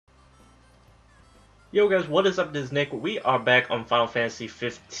Yo guys, what is up? This is Nick. We are back on Final Fantasy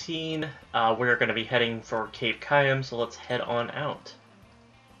 15. We're going to be heading for Cape Caem, so let's head on out.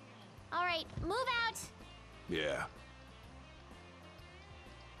 Alright, move out! Yeah.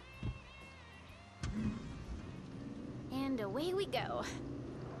 And away we go.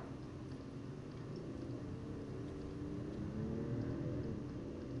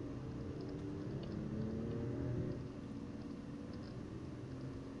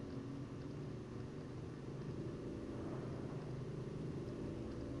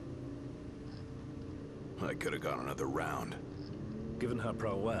 I could have gone another round. Given her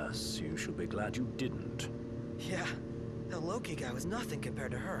prowess, you should be glad you didn't. Yeah, the Loki guy was nothing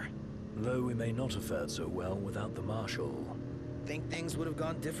compared to her. Though we may not have fared so well without the Marshal. Think things would have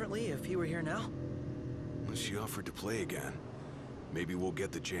gone differently if he were here now? Well, she offered to play again. Maybe we'll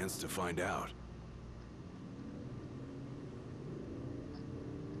get the chance to find out.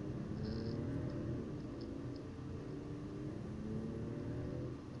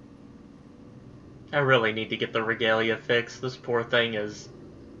 I really need to get the regalia fixed. This poor thing is...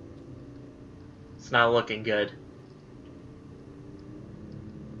 it's not looking good.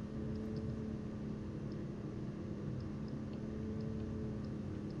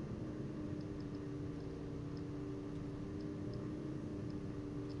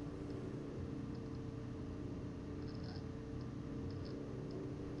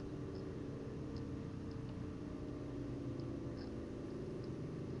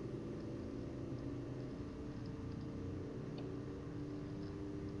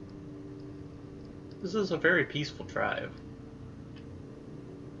 This is a very peaceful drive.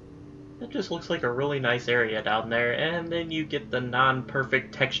 It just looks like a really nice area down there, and then you get the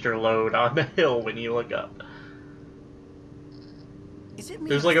non-perfect texture load on the hill when you look up. Is it me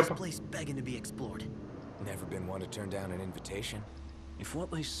There's or like is a this place begging to be explored? Never been one to turn down an invitation? If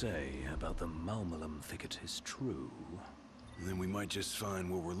what they say about the Malmalum thicket is true... Then we might just find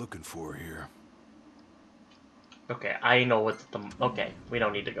what we're looking for here. Okay, I know what's the... okay, we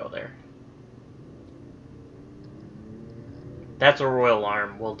don't need to go there. That's a royal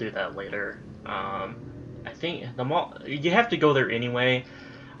arm. We'll do that later. I think the mall... you have to go there anyway.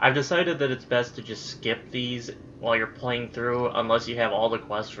 I've decided that it's best to just skip these while you're playing through, unless you have all the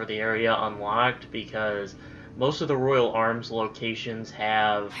quests for the area unlocked, because most of the royal arms locations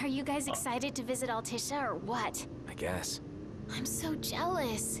have... Are you guys excited to visit Altisha or what? I guess. I'm so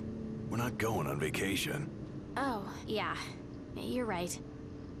jealous. We're not going on vacation. Oh, yeah. You're right.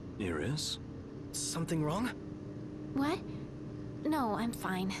 Iris? Something wrong? What? No, I'm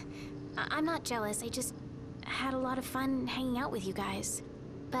fine. I'm not jealous, I just had a lot of fun hanging out with you guys.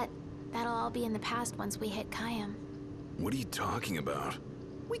 But that'll all be in the past once we hit Caem. What are you talking about?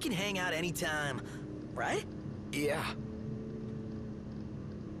 We can hang out anytime, right? Yeah.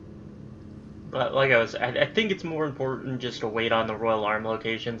 But like I think it's more important just to wait on the royal arm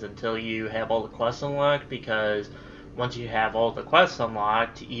locations until you have all the quests unlocked, because once you have all the quests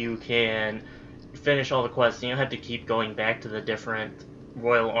unlocked, you can finish all the quests. You don't have to keep going back to the different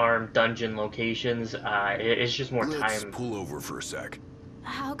royal arm dungeon locations. It's just more Let's time. pull over for a sec.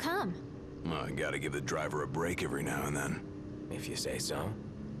 How come? Well, I gotta give the driver a break every now and then. If you say so.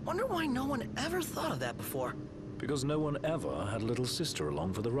 Wonder why no one ever thought of that before. Because no one ever had a little sister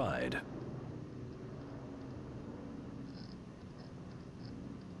along for the ride.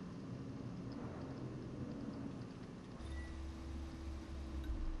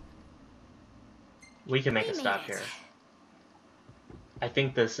 We can make We a made stop it. here. I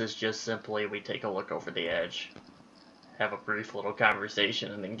think this is just simply we take a look over the edge, have a brief little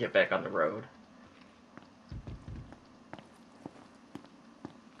conversation, and then get back on the road.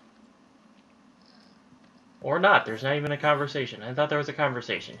 Or not, there's not even a conversation. I thought there was a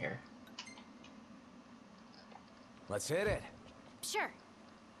conversation here. Let's hit it. Sure.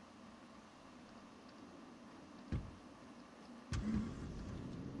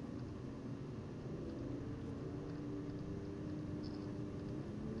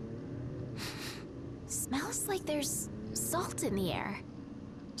 Smells like there's salt in the air.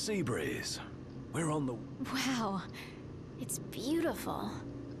 Sea breeze. We're on the... Wow. It's beautiful.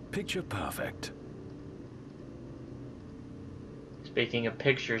 picture perfect. Speaking of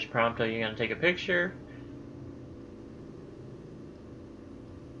pictures, prompt, are you going to take a picture?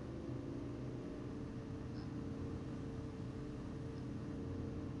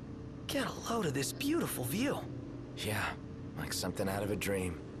 Get a load of this beautiful view. Yeah, like something out of a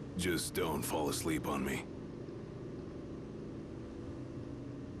dream. Just don't fall asleep on me.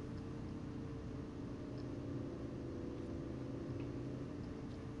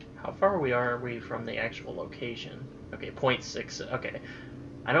 How far are we from the actual location? Okay, 0.6. Okay.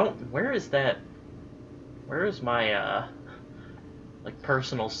 I don't... Where is that? Where is my, like,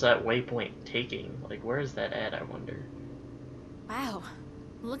 personal set waypoint taking? Like, where is that at, I wonder? Wow.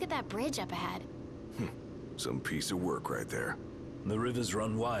 Look at that bridge up ahead. Some piece of work right there. The rivers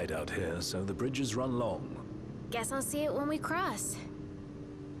run wide out here, so the bridges run long. Guess I'll see it when we cross.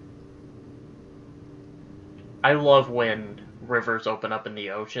 I love when rivers open up in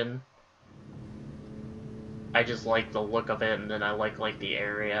the ocean. I just like the look of it, and then I like the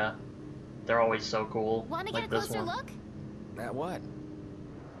area. They're always so cool. Want to like get a this closer one. look? At what?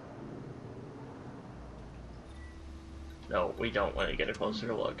 No, we don't want to get a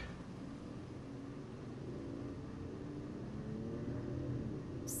closer look.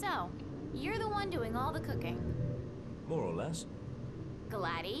 So, you're the one doing all the cooking. More or less.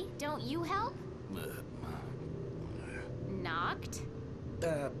 Gladdy, don't you help? Knocked?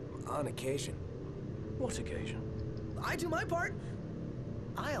 On occasion. What occasion? I do my part.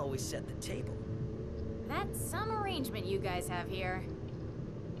 I always set the table. That's some arrangement you guys have here.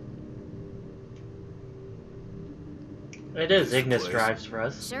 It is This Ignis place. drives for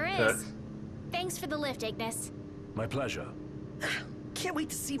us. Sure Cook. is. Thanks for the lift, Ignis. My pleasure. Can't wait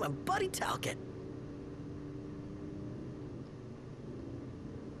to see my buddy Talcott.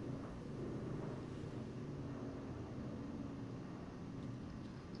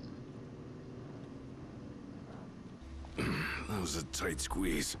 That was a tight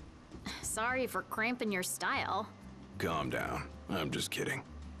squeeze. Sorry for cramping your style. Calm down. I'm just kidding.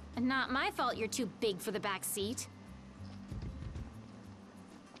 Not my fault you're too big for the back seat.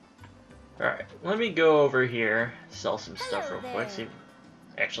 Alright, let me go over here, sell some stuff Hello real quick,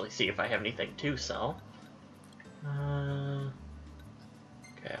 there. see if I have anything to sell. Okay,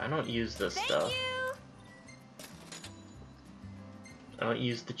 I don't use this stuff. you! I don't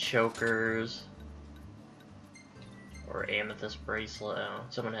use the chokers. Or amethyst bracelet. Oh,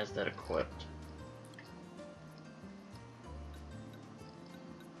 someone has that equipped.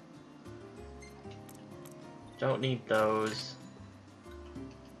 Don't need those.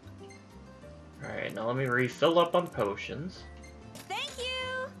 Alright, now let me refill up on potions. Thank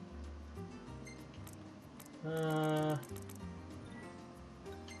you!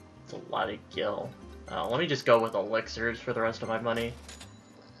 It's a lot of gil. Let me just go with elixirs for the rest of my money.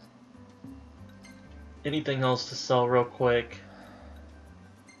 Anything else to sell real quick?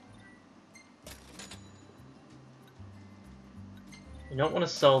 You don't want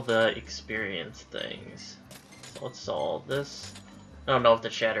to sell the experience things. So let's sell all this. I don't know if the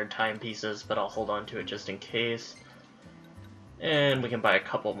shattered timepieces, but I'll hold on to it just in case. And we can buy a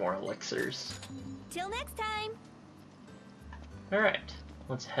couple more elixirs. Till next time! Alright,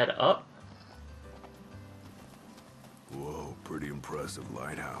 let's head up. Whoa, pretty impressive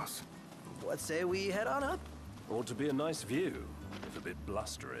lighthouse. What say we head on up? Ought to be a nice view, if a bit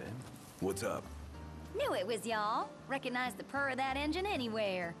blustery. What's up? Knew it was y'all. Recognize the purr of that engine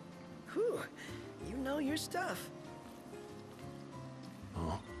anywhere. Whew, you know your stuff.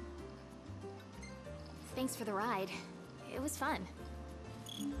 Huh? Thanks for the ride. It was fun.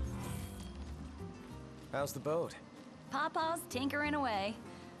 How's the boat? Pawpaw's tinkering away.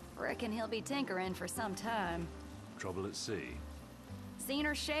 Reckon he'll be tinkering for some time. Trouble at sea. Seen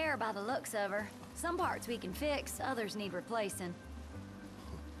her share by the looks of her. Some parts we can fix, others need replacing.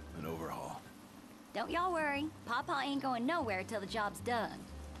 An overhaul. Don't y'all worry. Pawpaw ain't going nowhere till the job's done.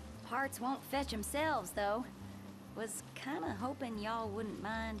 Parts won't fetch themselves, though. Was kinda hoping y'all wouldn't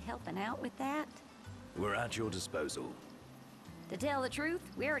mind helping out with that. We're at your disposal. To tell the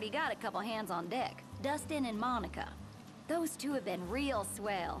truth, we already got a couple hands on deck. Dustin and Monica. Those two have been real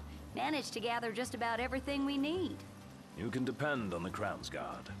swell. Managed to gather just about everything we need. You can depend on the Crown's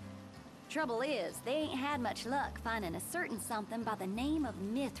Guard. Trouble is, they ain't had much luck finding a certain something by the name of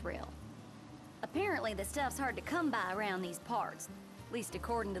mithril. Apparently the stuff's hard to come by around these parts. At least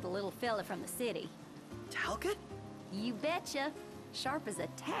according to the little fella from the city. Talcott? You betcha. Sharp as a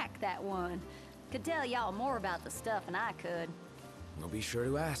tack, that one. Could tell y'all more about the stuff than I could. We'll be sure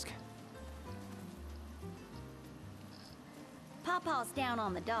to ask. Pawpaw's down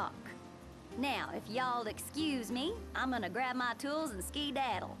on the dock. Now, if y'all'll excuse me, I'm gonna grab my tools and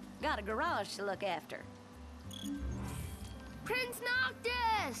ski-daddle. Got a garage to look after. Prince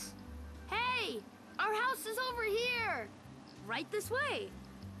Noctis! Hey! Our house is over here! Right this way!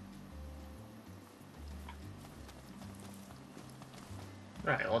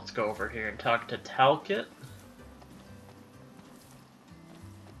 Alright, let's go over here and talk to Talcott.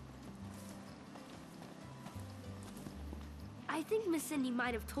 I think Miss Cindy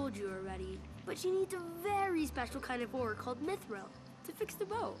might have told you already, but she needs a very special kind of ore called mithril to fix the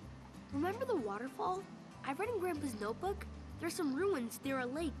boat. Remember the waterfall? I read in Grandpa's notebook. There's some ruins near a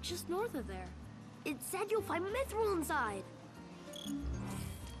lake just north of there. It said you'll find mithril inside.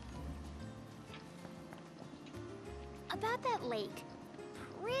 About that lake.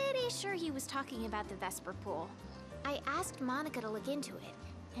 Pretty sure he was talking about the Vesper Pool. I asked Monica to look into it,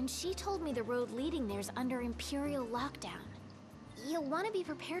 and she told me the road leading there's under Imperial lockdown. You'll want to be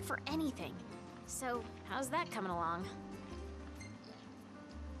prepared for anything. So, how's that coming along?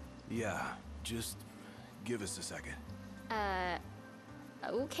 Yeah, just give us a second.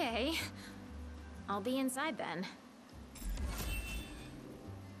 Okay. I'll be inside then.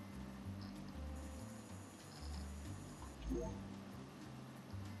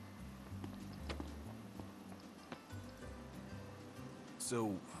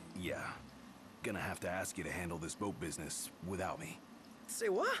 So, yeah. Gonna have to ask you to handle this boat business without me. Say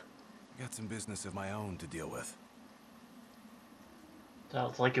what? Got some business of my own to deal with.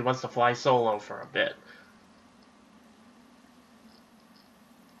 Sounds like he wants to fly solo for a bit.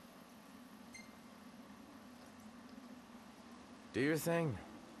 Do your thing.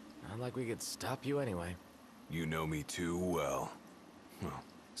 Not like we could stop you anyway. You know me too well. Well,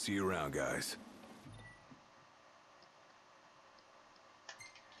 see you around, guys.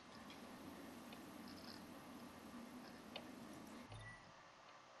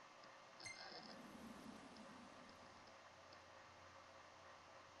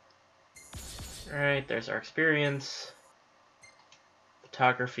 Alright, there's our experience.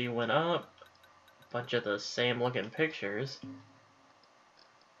 Photography went up. A bunch of the same looking pictures.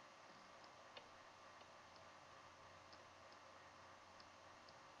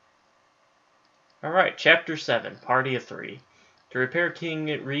 Alright, Chapter 7, Party of 3. To repair King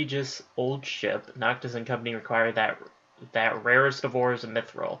Regis' old ship, Noctis and company require that rarest of ores,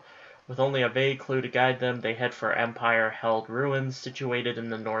 mithril. With only a vague clue to guide them, they head for Empire-held ruins situated in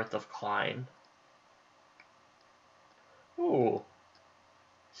the north of Klein. Ooh.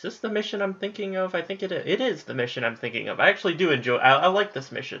 Is this the mission I'm thinking of? I think it is. It is the mission I'm thinking of. I actually do enjoy... I like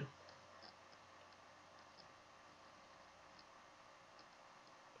this mission.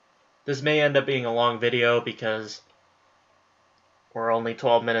 This may end up being a long video because we're only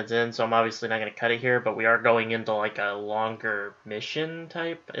 12 minutes in, so I'm obviously not going to cut it here, but we are going into like a longer mission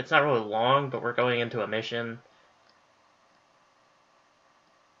type. It's not really long, but we're going into a mission.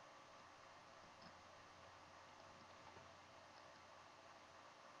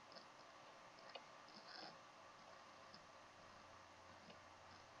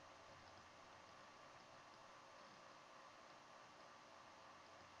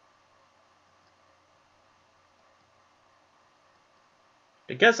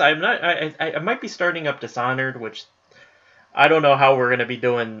 I guess I'm not. I might be starting up Dishonored, which I don't know how we're gonna be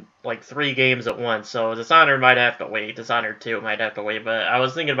doing like 3 games at once. So Dishonored might have to wait. Dishonored 2 might have to wait. But I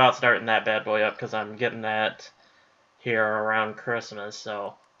was thinking about starting that bad boy up because I'm getting that here around Christmas.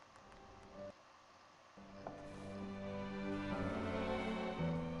 So.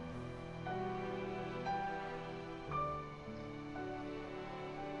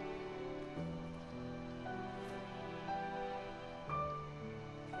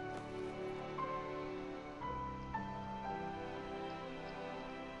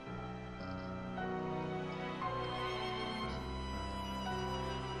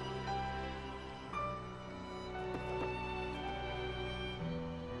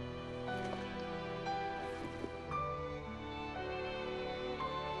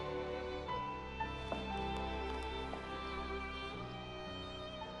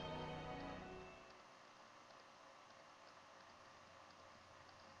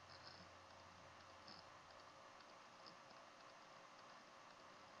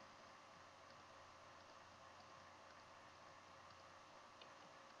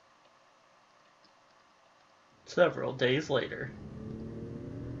 Several days later.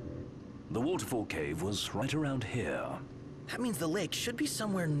 The waterfall cave was right around here. That means the lake should be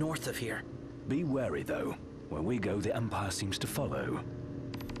somewhere north of here. Be wary, though. Where we go, the Empire seems to follow.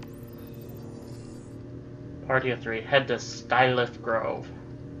 Party of 3. Head to Skylift Grove.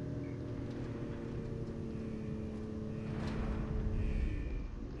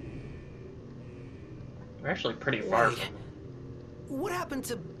 We're actually pretty far from them. What happened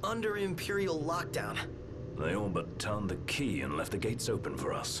to under Imperial lockdown? They all but turned the key and left the gates open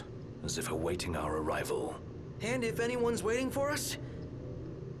for us, as if awaiting our arrival. And if anyone's waiting for us,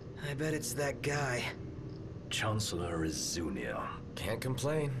 I bet it's that guy. Chancellor Izunia. Can't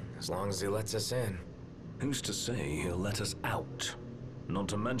complain, as long as he lets us in. Who's to say he'll let us out? Not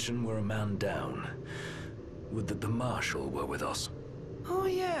to mention we're a man down. Would that the Marshal were with us. Oh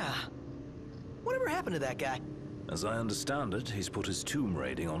yeah. Whatever happened to that guy? As I understand it, he's put his tomb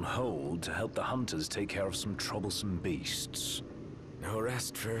raiding on hold to help the hunters take care of some troublesome beasts. No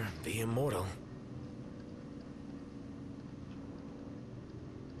rest for the immortal.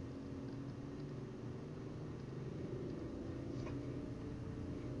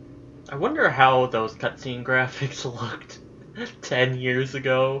 I wonder how those cutscene graphics looked 10 years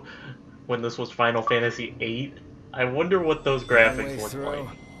ago when this was Final Fantasy VIII. I wonder what those graphics look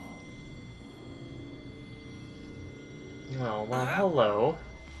like. Oh, well, hello.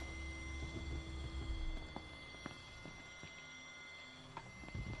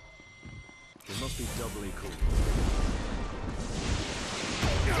 They must be doubly cool.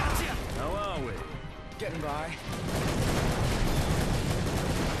 How are we? Getting by.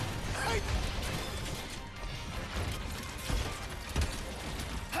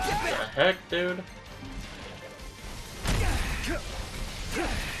 What the heck, dude?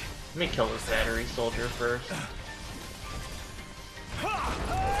 Let me kill this battery soldier first.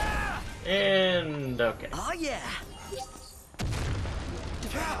 And okay. Oh yeah.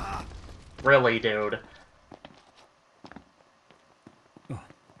 Really, dude?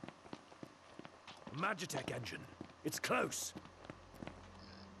 Magitech engine. It's close.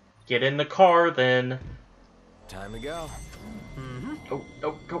 Get in the car, then. Time to go. Go,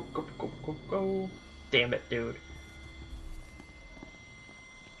 go, go, go, go, go, go. Damn it, dude.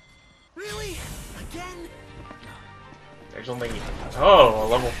 Really? Again? There's only... Oh, a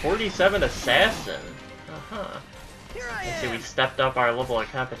level 47 assassin. Uh-huh. Here I Let's see, am. we stepped up our level of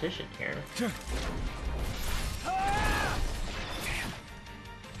competition here.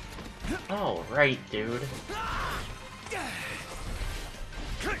 All right, dude.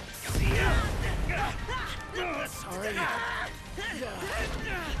 Sorry.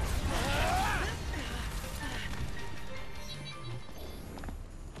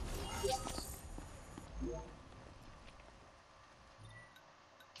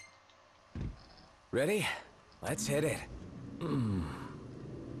 Ready? Let's hit it.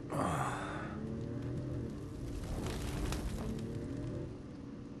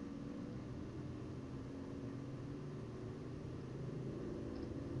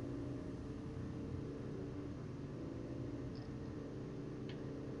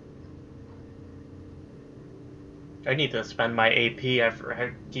 I need to spend my AP.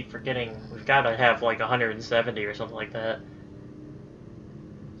 I keep forgetting. We've got to have like 170 or something like that.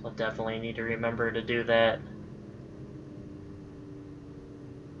 So I'll definitely need to remember to do that.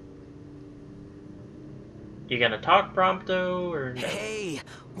 You gonna talk prompto or no? Hey,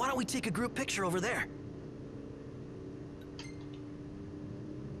 why don't we take a group picture over there?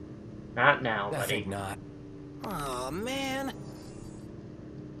 Not now, I buddy. think not. Oh man.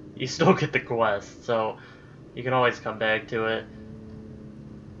 You still get the quest, so you can always come back to it.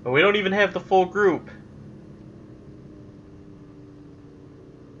 But we don't even have the full group.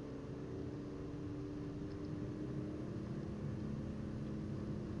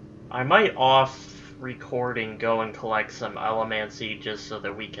 I might off recording go and collect some Elemancy just so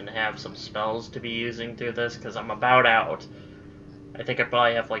that we can have some spells to be using through this, because I'm about out. I think I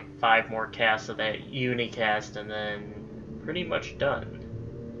probably have like 5 more casts of that unicast and then pretty much done.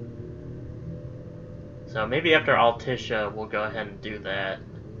 So maybe after Altisha we'll go ahead and do that.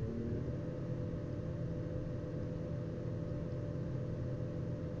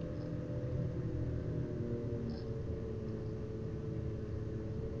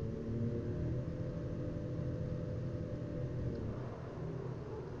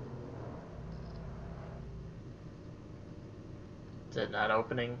 Is it not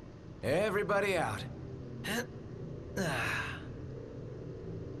opening? Everybody out.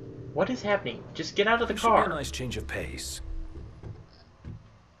 What is happening? Just get out of the Should be a car. nice change of pace.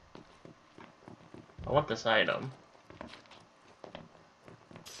 I want this item.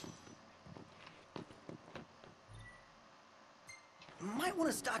 Might want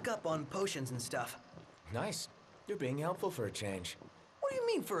to stock up on potions and stuff. Nice. You're being helpful for a change. What do you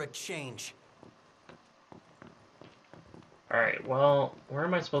mean for a change? Alright, well, where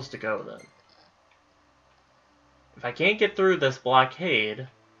am I supposed to go then? If I can't get through this blockade, am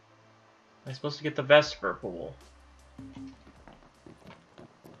I supposed to get the Vesper Pool?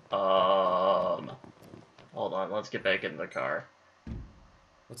 Hold on, let's get back in the car.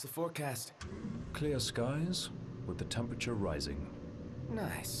 What's the forecast? Clear skies, with the temperature rising.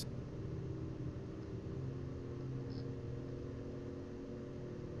 Nice.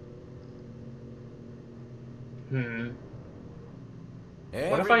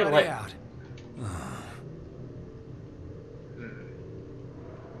 What if I Everybody let... out.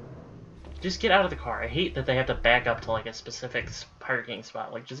 Just get out of the car. I hate that they have to back up to like a specific parking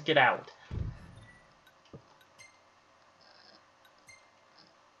spot. Like, just get out.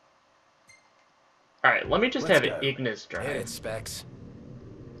 Alright, let me just Let's have go. Ignis Hit it, drive. Specs.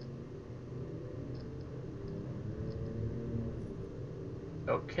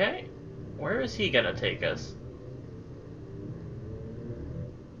 Okay. Where is he gonna take us?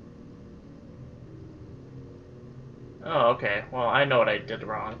 Oh, okay. Well, I know what I did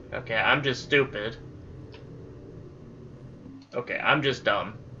wrong. Okay, I'm just stupid. Okay, I'm just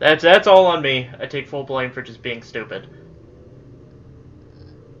dumb. That's all on me. I take full blame for just being stupid.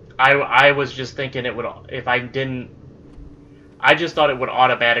 I was just thinking it would, if I didn't, I just thought it would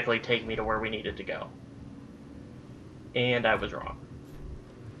automatically take me to where we needed to go. And I was wrong.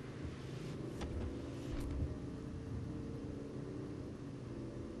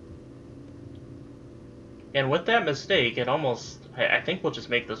 And with that mistake, it almost, I think we'll just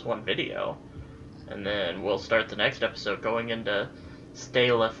make this one video. And then we'll start the next episode going into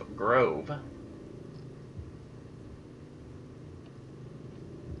Staelif Grove.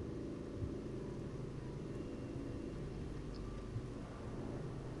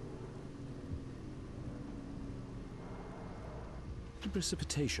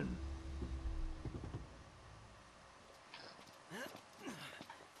 Precipitation.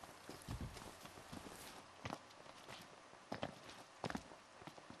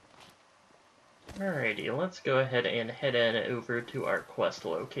 Alrighty, let's go ahead and head on over to our quest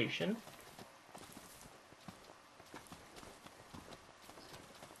location.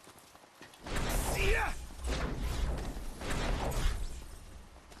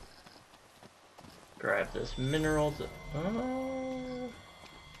 Grab this mineral.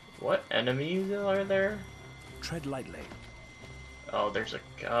 What enemies are there? Tread lightly. Oh, there's a...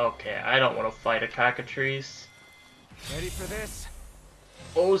 Okay, I don't want to fight a cockatrice. Ready for this?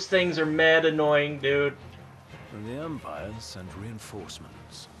 Those things are mad annoying, dude. And the Empire sent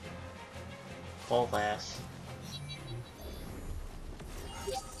reinforcements. Haul ass.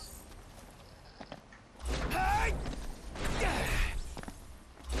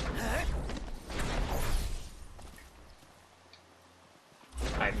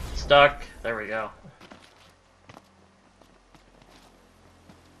 I'm stuck. There we go.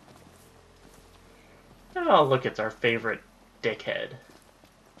 Oh, look, it's our favorite dickhead.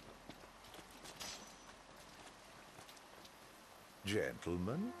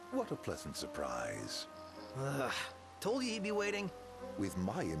 Gentlemen, what a pleasant surprise. Told you he'd be waiting. With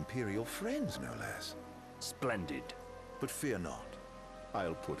my Imperial friends, no less. Splendid. But fear not.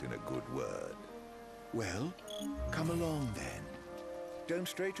 I'll put in a good word. Well, come along then. Don't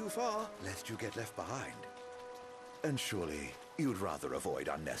stray too far, lest you get left behind. And surely, you'd rather avoid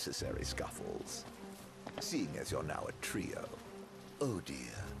unnecessary scuffles. Seeing as you're now a trio. Oh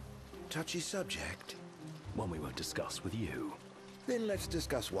dear. Touchy subject. One we won't discuss with you. Then let's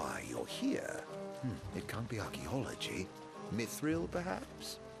discuss why you're here. It can't be archaeology. Mithril,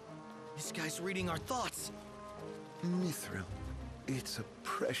 perhaps? This guy's reading our thoughts. Mithril. It's a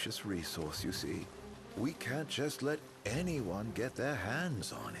precious resource, you see. We can't just let anyone get their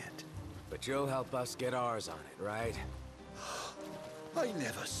hands on it. But you'll help us get ours on it, right? I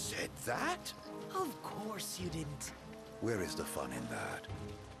never said that. Of course you didn't. Where is the fun in that?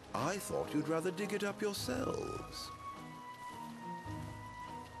 I thought you'd rather dig it up yourselves.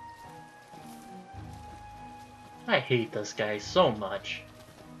 I hate this guy so much.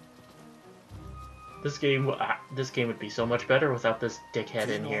 This game would be so much better without this dickhead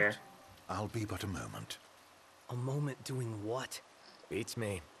in here. I'll be but a moment. A moment doing what? Beats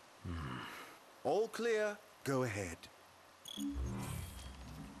me. All clear. Go ahead.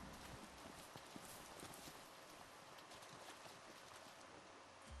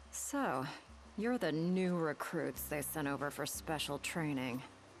 So, you're the new recruits they sent over for special training.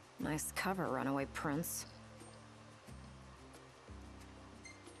 Nice cover, runaway prince.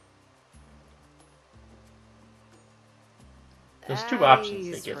 There's two options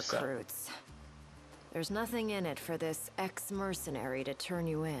they These give set. recruits. There's nothing in it for this ex-mercenary to turn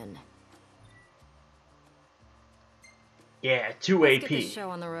you in. Yeah, 2 Let's AP. get this show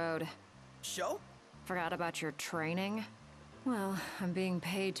on the road. Show? Forgot about your training? Well, I'm being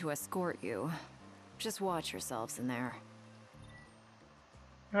paid to escort you. Just watch yourselves in there.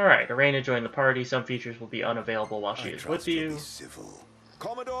 Alright, arrange to join the party. Some features will be unavailable while she I is with trust you'll you. be civil.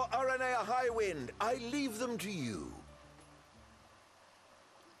 Commodore Aranea Highwind, I leave them to you.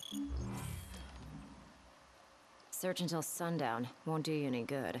 Search until sundown. Won't do you any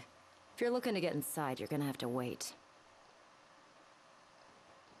good. If you're looking to get inside, you're gonna have to wait.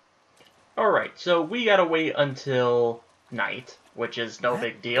 Alright, so we gotta wait until night, which is no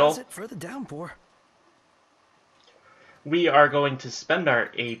big deal. That's it for the downpour. We are going to spend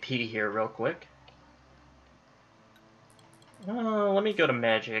our AP here real quick. Let me go to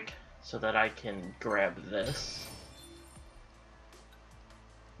magic so that I can grab this.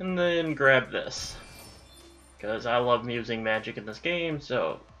 And then grab this. Because I love using magic in this game,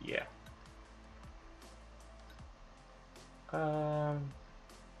 so yeah.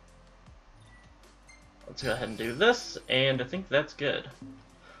 let's go ahead and do this, and I think that's good.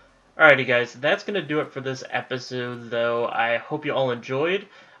 Alrighty guys, that's going to do it for this episode, though. I hope you all enjoyed.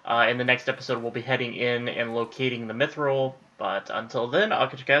 In the next episode, we'll be heading in and locating the mithril, but until then, I'll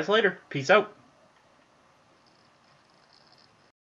catch you guys later. Peace out.